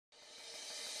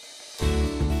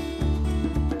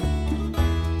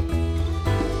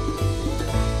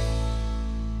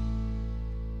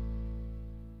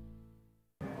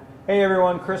Hey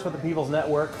everyone, Chris with the People's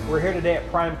Network. We're here today at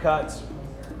Prime Cuts,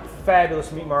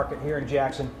 fabulous meat market here in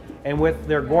Jackson, and with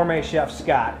their gourmet chef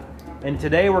Scott. And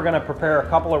today we're going to prepare a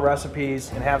couple of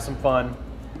recipes and have some fun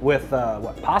with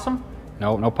what, possum?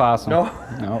 No, no possum. No.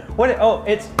 No. What? Oh,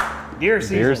 it's deer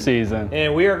season. Deer season.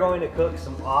 And we are going to cook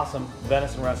some awesome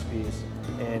venison recipes.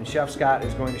 And Chef Scott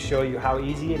is going to show you how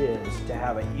easy it is to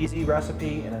have an easy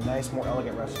recipe and a nice, more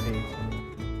elegant recipe.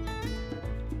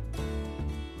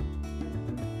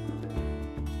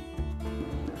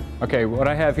 Okay, what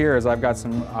I have here is I've got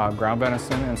some ground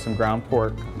venison and some ground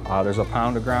pork. There's a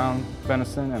pound of ground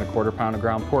venison and a quarter pound of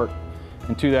ground pork.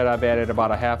 And to that I've added about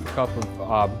a half cup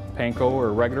of panko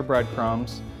or regular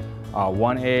breadcrumbs,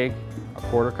 1 egg, a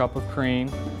quarter cup of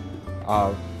cream,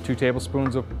 2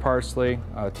 tablespoons of parsley,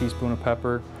 a teaspoon of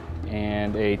pepper,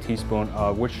 and a teaspoon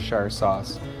of Worcestershire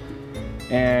sauce,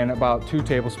 and about 2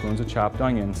 tablespoons of chopped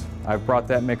onions. I've brought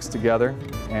that mix together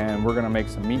and we're going to make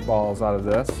some meatballs out of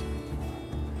this.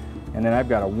 And then I've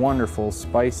got a wonderful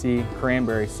spicy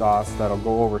cranberry sauce that'll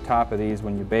go over top of these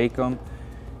when you bake them.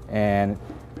 And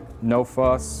no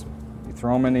fuss, you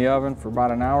throw them in the oven for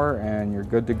about an hour and you're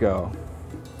good to go.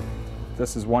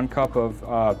 This is 1 cup of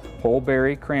whole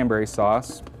berry cranberry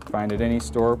sauce. Find it any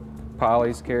store,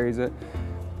 Polly's carries it.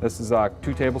 This is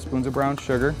 2 tablespoons of brown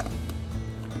sugar.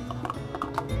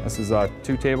 This is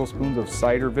 2 tablespoons of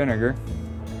cider vinegar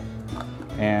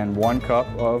and 1 cup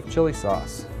of chili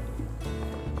sauce.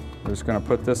 We're just going to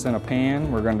put this in a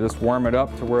pan. We're going to just warm it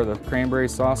up to where the cranberry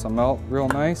sauce will melt real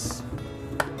nice.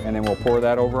 And then we'll pour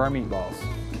that over our meatballs.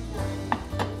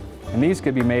 And these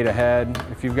could be made ahead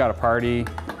if you've got a party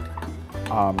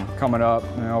coming up,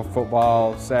 you know,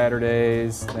 football,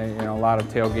 Saturdays, you know, a lot of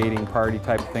tailgating party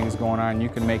type things going on. You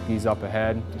can make these up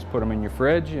ahead. Just put them in your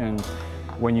fridge, and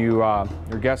when your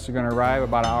guests are going to arrive,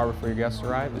 about an hour before your guests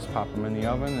arrive, just pop them in the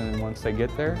oven, and then once they get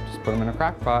there, just put them in a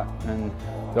crock pot, and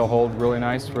they'll hold really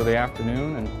nice for the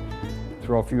afternoon, and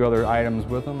throw a few other items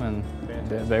with them, and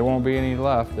they won't be any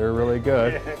left. They're really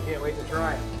good. Yeah, I can't wait to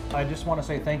try it. I just want to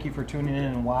say thank you for tuning in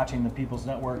and watching the People's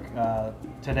Network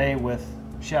today with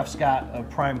Chef Scott of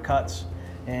Prime Cuts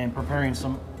and preparing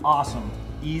some awesome,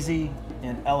 easy,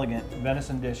 and elegant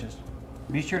venison dishes.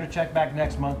 Be sure to check back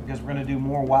next month because we're going to do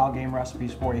more wild game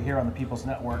recipes for you here on the People's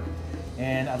Network.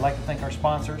 And I'd like to thank our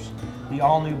sponsors, the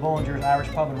all-new Bullinger's Irish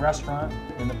Pub and Restaurant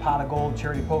and the Pot of Gold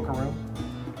Charity Poker Room.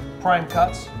 Prime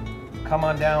Cuts, come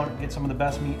on down and get some of the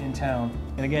best meat in town.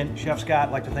 And again, Chef Scott,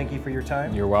 I'd like to thank you for your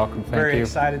time. You're welcome, thank you. Very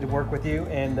excited to work with you,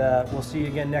 and we'll see you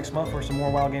again next month for some more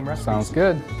wild game recipes. Sounds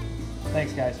good.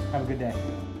 Thanks, guys. Have a good day.